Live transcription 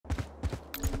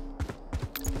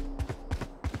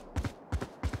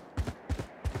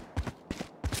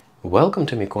Welcome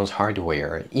to Miyconst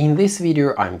Hardware. In this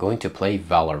video I'm going to play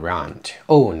Valorant.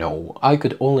 Oh no, I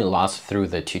could only last through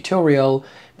the tutorial,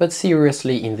 but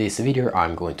seriously in this video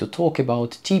I'm going to talk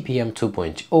about TPM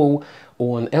 2.0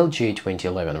 on LGA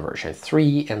 2011 version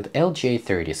 3 and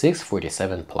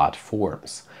LGA-3647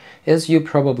 platforms. As you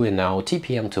probably know,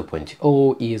 TPM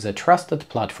 2.0 is a trusted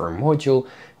platform module,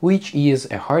 which is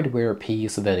a hardware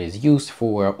piece that is used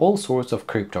for all sorts of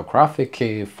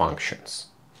cryptographic functions.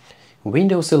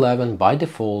 Windows 11 by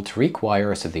default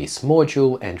requires this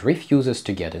module and refuses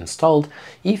to get installed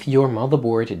if your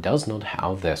motherboard does not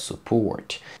have the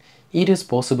support. It is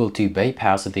possible to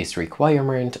bypass this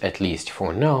requirement, at least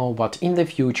for now, but in the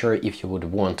future, if you would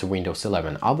want Windows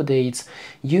 11 updates,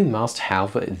 you must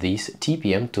have this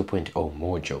TPM 2.0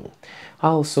 module.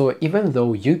 Also, even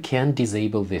though you can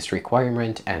disable this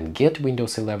requirement and get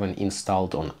Windows 11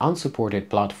 installed on unsupported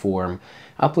platform,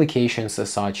 applications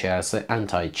such as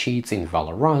anti-cheats in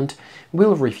Valorant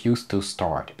will refuse to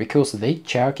start, because they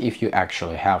check if you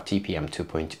actually have TPM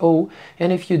 2.0,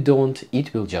 and if you don't,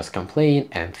 it will just complain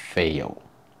and fail.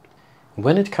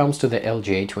 When it comes to the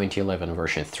LGA 2011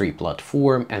 version 3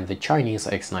 platform and the Chinese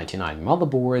X99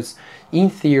 motherboards, in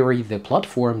theory the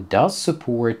platform does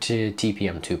support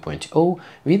TPM 2.0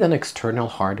 with an external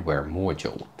hardware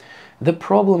module. The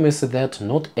problem is that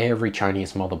not every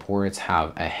Chinese motherboards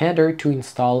have a header to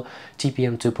install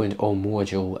TPM 2.0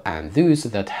 module, and those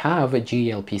that have a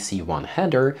GLPC1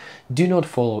 header do not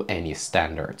follow any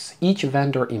standards. Each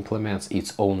vendor implements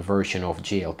its own version of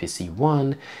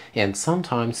GLPC1, and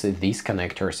sometimes these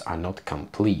connectors are not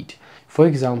complete. For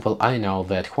example, I know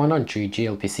that 100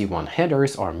 GLPC1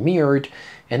 headers are mirrored,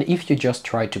 and if you just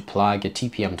try to plug a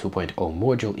TPM 2.0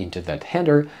 module into that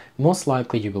header, most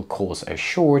likely you will cause a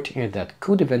short and that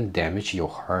could even damage your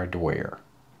hardware.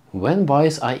 When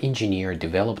BIOS iEngineer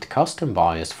developed custom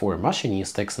BIOS for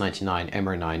Machinist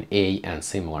X99-MR9A and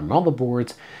similar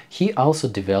motherboards, he also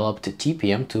developed a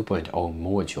TPM 2.0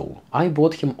 module. I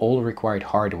bought him all required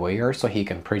hardware so he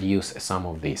can produce some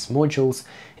of these modules,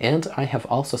 and I have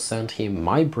also sent him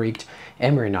my bricked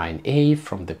MR9A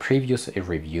from the previous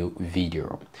review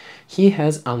video. He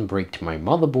has unbricked my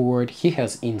motherboard, he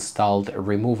has installed a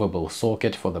removable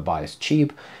socket for the BIOS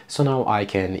chip, so now I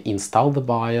can install the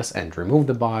BIOS and remove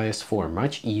the BIOS for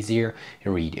much easier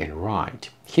read and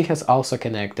write. He has also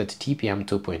connected TPM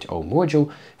 2.0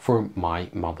 module for my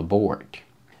motherboard.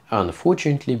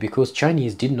 Unfortunately, because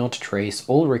Chinese did not trace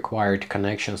all required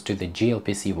connections to the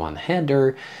GLPC1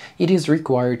 header, it is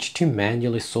required to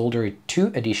manually solder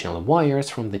 2 additional wires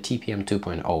from the TPM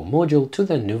 2.0 module to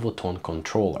the Nuvoton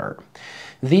controller.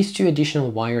 These 2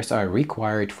 additional wires are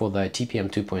required for the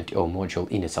TPM 2.0 module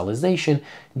initialization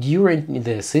during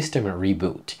the system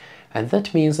reboot. And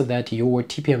that means that your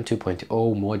TPM 2.0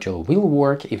 module will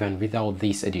work even without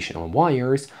these additional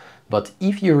wires, but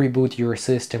if you reboot your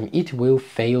system, it will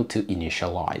fail to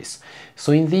initialize.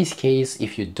 So in this case,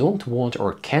 if you don't want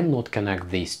or cannot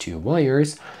connect these 2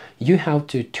 wires, you have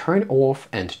to turn off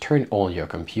and turn on your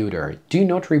computer. Do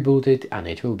not reboot it and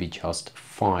it will be just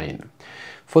fine.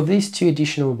 For these 2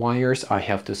 additional wires, I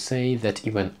have to say that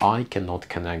even I cannot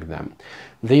connect them.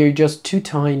 They are just too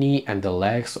tiny, and the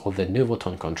legs of the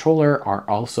Nuvoton controller are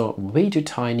also way too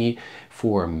tiny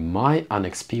for my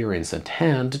unexperienced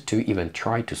hand to even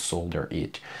try to solder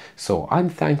it. So I'm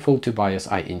thankful to BIOS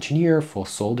iEngineer for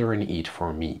soldering it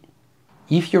for me.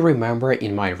 If you remember,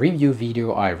 in my review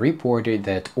video I reported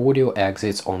that audio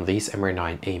exits on this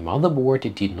MR9A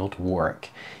motherboard did not work,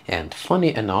 and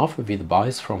funny enough, with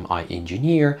BIOS from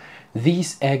iEngineer,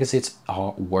 these exits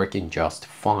are working just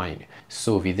fine.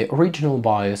 So with the original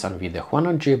BIOS and with the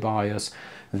 100G BIOS,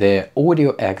 the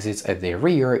audio exits at the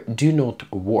rear do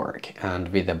not work, and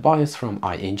with the BIOS from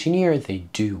iEngineer they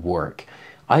do work.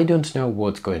 I don't know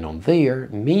what's going on there.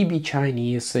 Maybe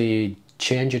Chinese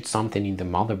changed something in the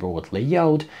motherboard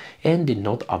layout and did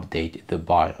not update the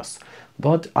BIOS.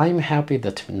 But I'm happy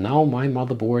that now my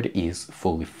motherboard is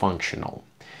fully functional.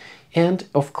 And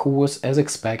of course, as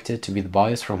expected, with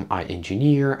BIOS from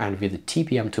iEngineer and with the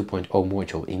TPM 2.0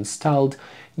 module installed,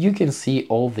 you can see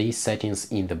all these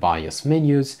settings in the BIOS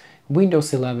menus.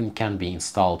 Windows 11 can be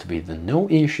installed with no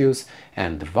issues,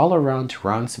 and Valorant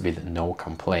runs with no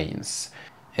complaints.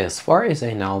 As far as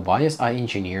I know, BIOS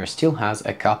iEngineer still has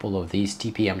a couple of these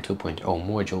TPM 2.0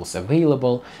 modules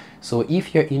available, so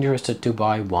if you're interested to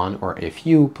buy one or a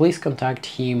few, please contact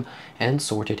him and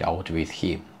sort it out with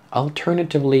him.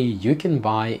 Alternatively, you can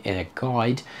buy a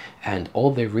guide and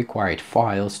all the required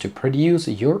files to produce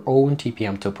your own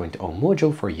TPM 2.0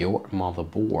 module for your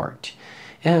motherboard.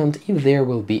 and if there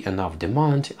will be enough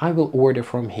demand, I will order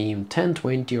from him 10,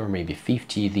 20 or maybe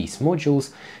 50 these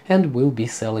modules and will be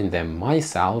selling them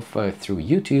myself through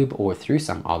YouTube or through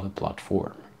some other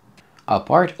platform. A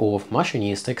part of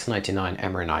Machinist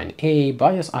X99-MR9A,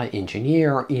 BIOS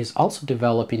iEngineer is also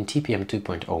developing TPM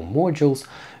 2.0 modules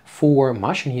for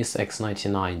Machinist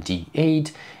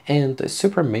X99-D8 and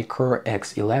Supermicro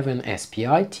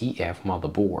X11SPI-TF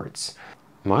motherboards.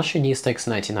 Machinist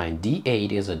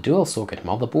X99-D8 is a dual-socket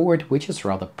motherboard which is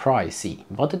rather pricey,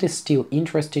 but it is still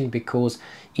interesting because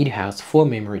it has 4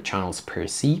 memory channels per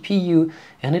CPU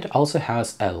and it also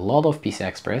has a lot of PCI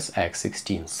Express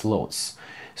X16 slots.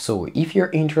 So if you're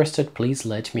interested, please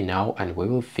let me know and we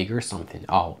will figure something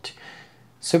out.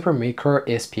 Supermicro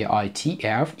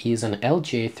SPI-TF is an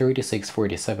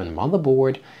LGA-3647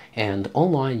 motherboard, and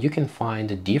online you can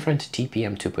find different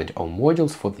TPM 2.0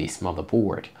 modules for this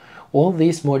motherboard. All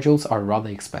these modules are rather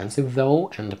expensive though,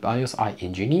 and BIOS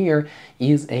iEngineer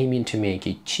is aiming to make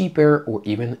it cheaper or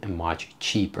even much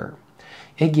cheaper.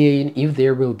 Again, if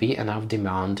there will be enough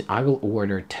demand, I will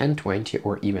order 10, 20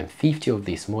 or even 50 of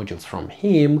these modules from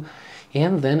him,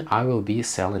 and then I will be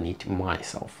selling it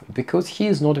myself. Because he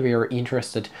is not very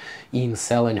interested in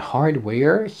selling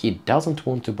hardware, he doesn't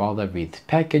want to bother with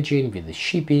packaging, with the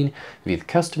shipping, with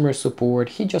customer support,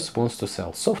 he just wants to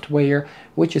sell software,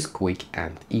 which is quick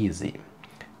and easy.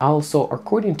 Also,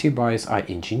 according to BIOS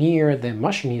iEngineer, the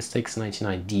Machinist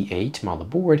X99-D8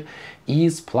 motherboard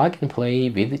is plug and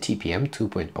play with the TPM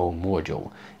 2.0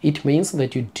 module. It means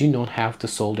that you do not have to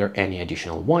solder any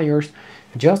additional wires,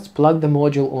 just plug the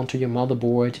module onto your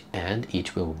motherboard and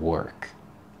it will work.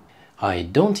 I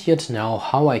don't yet know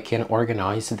how I can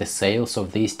organize the sales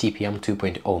of these TPM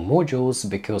 2.0 modules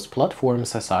because platforms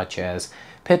such as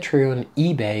Patreon,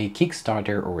 eBay,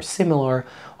 Kickstarter or similar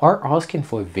are asking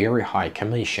for very high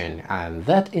commission, and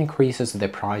that increases the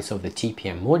price of the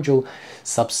TPM module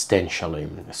substantially.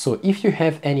 So if you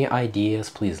have any ideas,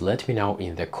 please let me know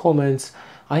in the comments.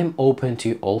 I'm open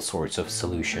to all sorts of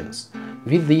solutions.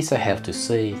 With this I have to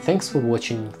say thanks for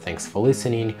watching, thanks for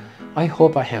listening. I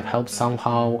hope I have helped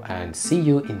somehow and see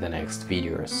you in the next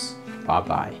videos. Bye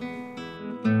bye.